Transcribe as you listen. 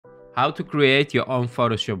How to create your own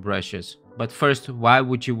Photoshop brushes. But first, why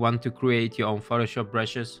would you want to create your own Photoshop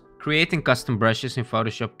brushes? Creating custom brushes in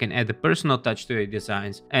Photoshop can add a personal touch to your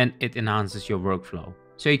designs and it enhances your workflow.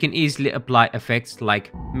 So you can easily apply effects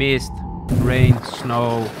like mist, rain,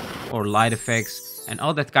 snow, or light effects and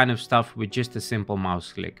all that kind of stuff with just a simple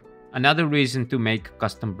mouse click. Another reason to make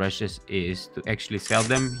custom brushes is to actually sell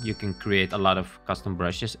them. You can create a lot of custom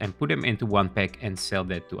brushes and put them into one pack and sell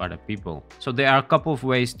that to other people. So there are a couple of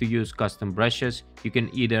ways to use custom brushes. You can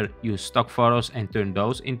either use stock photos and turn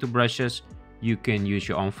those into brushes. You can use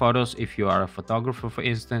your own photos if you are a photographer, for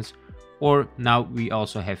instance. Or now we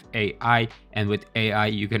also have AI, and with AI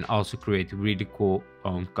you can also create really cool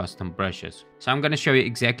own custom brushes. So I'm going to show you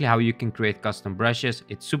exactly how you can create custom brushes.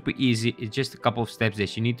 It's super easy. It's just a couple of steps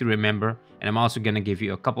that you need to remember, and I'm also going to give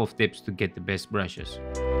you a couple of tips to get the best brushes.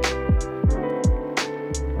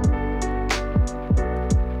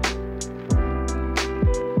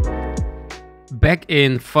 Back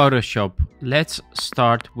in Photoshop, let's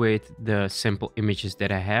start with the simple images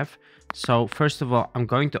that I have. So first of all, I'm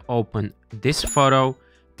going to open this photo.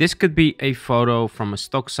 This could be a photo from a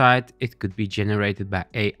stock site. It could be generated by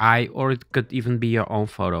AI, or it could even be your own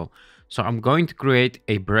photo. So I'm going to create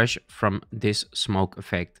a brush from this smoke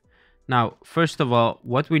effect. Now, first of all,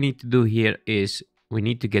 what we need to do here is we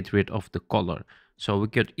need to get rid of the color. So we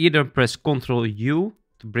could either press Ctrl U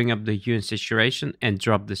to bring up the hue and saturation and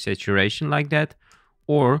drop the saturation like that,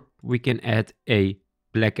 or we can add a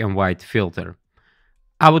black and white filter.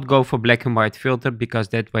 I would go for black and white filter because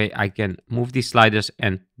that way I can move these sliders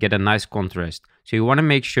and get a nice contrast. So you want to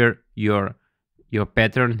make sure your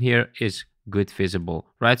pattern here is good visible,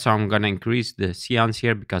 right? So I'm going to increase the cyans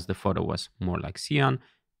here because the photo was more like cyan,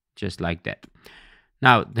 just like that.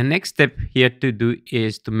 Now, the next step here to do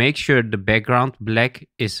is to make sure the background black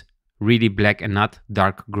is really black and not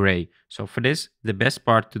dark gray. So for this, the best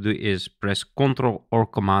part to do is press Ctrl or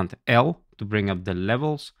Command L to bring up the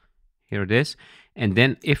levels. Here it is. And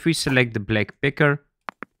then if we select the black picker,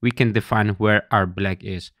 we can define where our black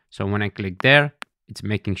is. So when I click there, it's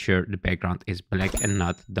making sure the background is black and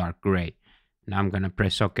not dark gray. Now I'm going to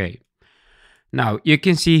press OK. Now you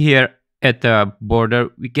can see here at the border,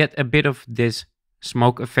 we get a bit of this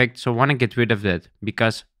smoke effect. So I want to get rid of that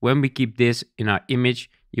because when we keep this in our image,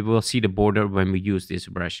 you will see the border when we use this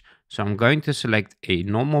brush. So I'm going to select a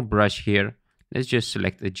normal brush here. Let's just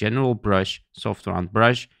select a general brush, soft round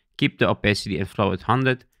brush. Keep the opacity and flow at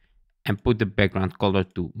 100 and put the background color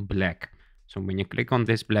to black. So when you click on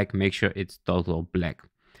this black, make sure it's total black.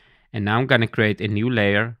 And now I'm going to create a new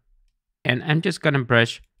layer and I'm just going to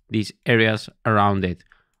brush these areas around it.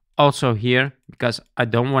 Also here, because I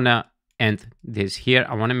don't want to end this here,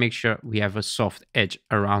 I want to make sure we have a soft edge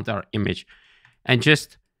around our image and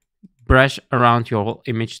just brush around your whole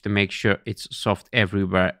image to make sure it's soft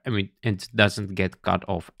everywhere. I mean, it doesn't get cut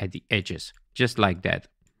off at the edges, just like that.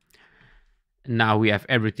 Now we have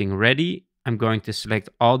everything ready. I'm going to select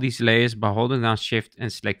all these layers by holding down Shift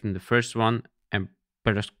and selecting the first one and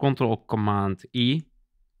press Ctrl Command E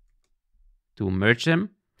to merge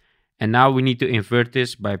them. And now we need to invert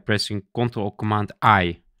this by pressing Ctrl Command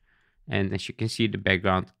I. And as you can see, the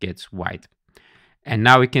background gets white. And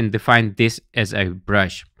now we can define this as a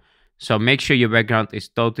brush. So make sure your background is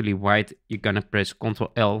totally white. You're gonna press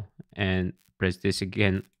Ctrl L and press this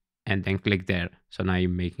again and then click there. So now you're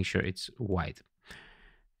making sure it's white.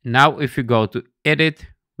 Now if you go to edit,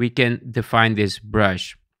 we can define this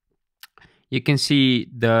brush. You can see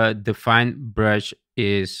the define brush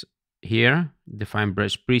is here, define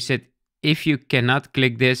brush preset. If you cannot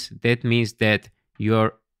click this, that means that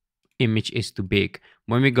your image is too big.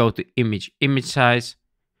 When we go to image size,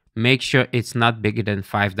 make sure it's not bigger than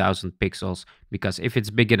 5000 pixels, because if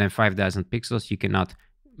it's bigger than 5000 pixels, you cannot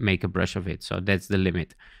make a brush of it. So that's the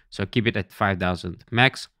limit. So keep it at 5000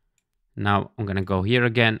 max. Now I'm gonna go here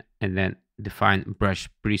again and then define brush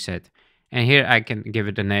preset. And here I can give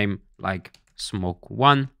it a name like smoke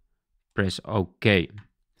 1, press OK.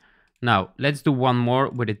 Now let's do one more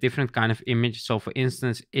with a different kind of image. So for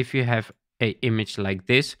instance, if you have an image like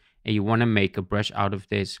this and you want to make a brush out of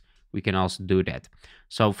this, we can also do that.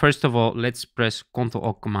 So first of all, let's press Ctrl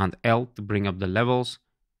or Command L to bring up the levels.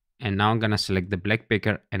 And now I'm gonna select the black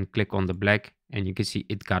picker and click on the black, and you can see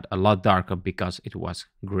it got a lot darker because it was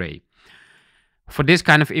gray. For this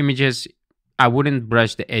kind of images, I wouldn't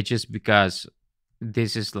brush the edges because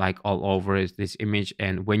this is like all over this image,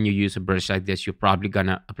 and when you use a brush like this, you're probably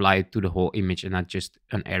gonna apply it to the whole image and not just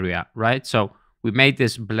an area, right? So we made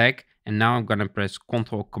this black, and now I'm gonna press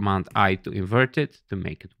Ctrl Command I to invert it to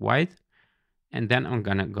make it white, and then I'm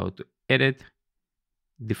gonna go to edit,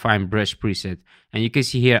 define brush preset, and you can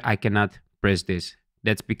see here I cannot press this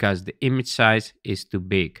That's because the image size is too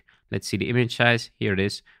big. Let's see the image size. Here it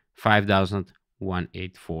is,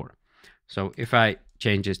 5184. So if I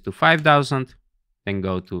change this to 5000, then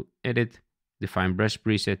go to edit, define brush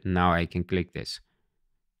preset. Now I can click this.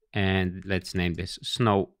 And let's name this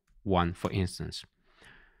Snow 1, for instance.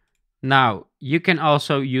 Now you can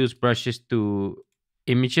also use brushes to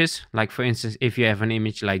images. Like for instance, if you have an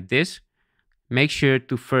image like this, make sure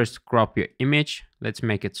to first crop your image. Let's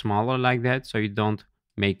make it smaller like that, so you don't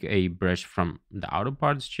make a brush from the outer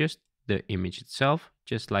parts, just the image itself,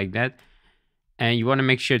 just like that. And you want to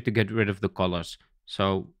make sure to get rid of the colors.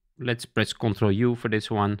 So let's press Ctrl U for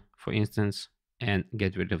this one, for instance, and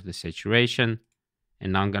get rid of the saturation.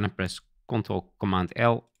 And now I'm gonna press Ctrl Command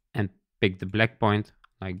L and pick the black point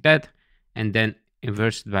like that, and then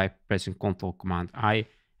inverse it by pressing Ctrl Command I,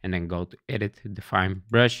 and then go to edit, define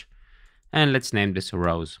brush, and let's name this a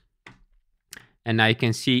rose. And now you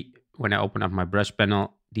can see when I open up my brush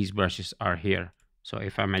panel, these brushes are here. So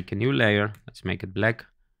if I make a new layer, let's make it black,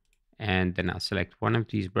 and then I'll select one of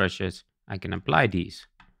these brushes, I can apply these,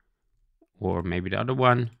 or maybe the other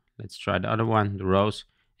one. Let's try the other one, the rose.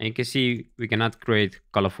 And you can see we cannot create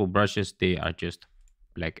colorful brushes. They are just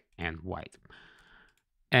black and white.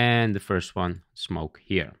 And the first one, smoke,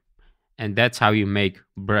 here. And that's how you make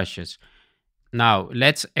brushes. Now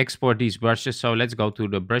let's export these brushes. So let's go to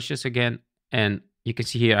the brushes again. And you can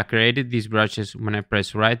see here I created these brushes. When I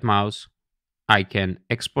press right mouse, I can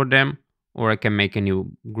export them, or I can make a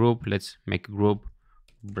new group. Let's make a group,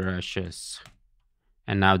 brushes.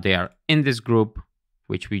 And now they are in this group,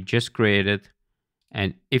 which we just created.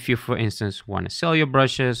 And if you, for instance, want to sell your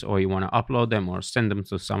brushes, or you want to upload them or send them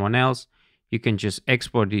to someone else, you can just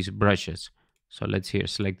export these brushes. So let's here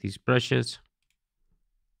select these brushes,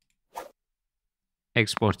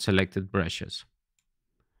 export selected brushes.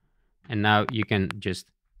 And now you can just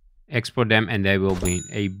export them, and they will be in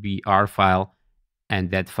a BR file. And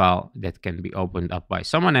that file that can be opened up by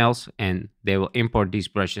someone else, and they will import these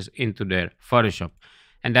brushes into their Photoshop.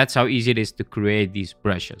 And that's how easy it is to create these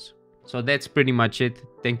brushes. So that's pretty much it.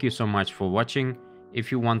 Thank you so much for watching.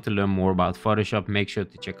 If you want to learn more about Photoshop, make sure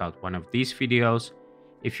to check out one of these videos.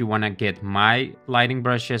 If you want to get my lighting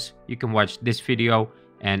brushes, you can watch this video,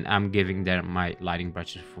 and I'm giving there my lighting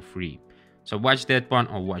brushes for free. So watch that one,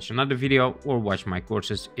 or watch another video, or watch my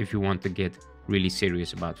courses if you want to get really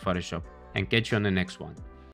serious about Photoshop. And catch you on the next one.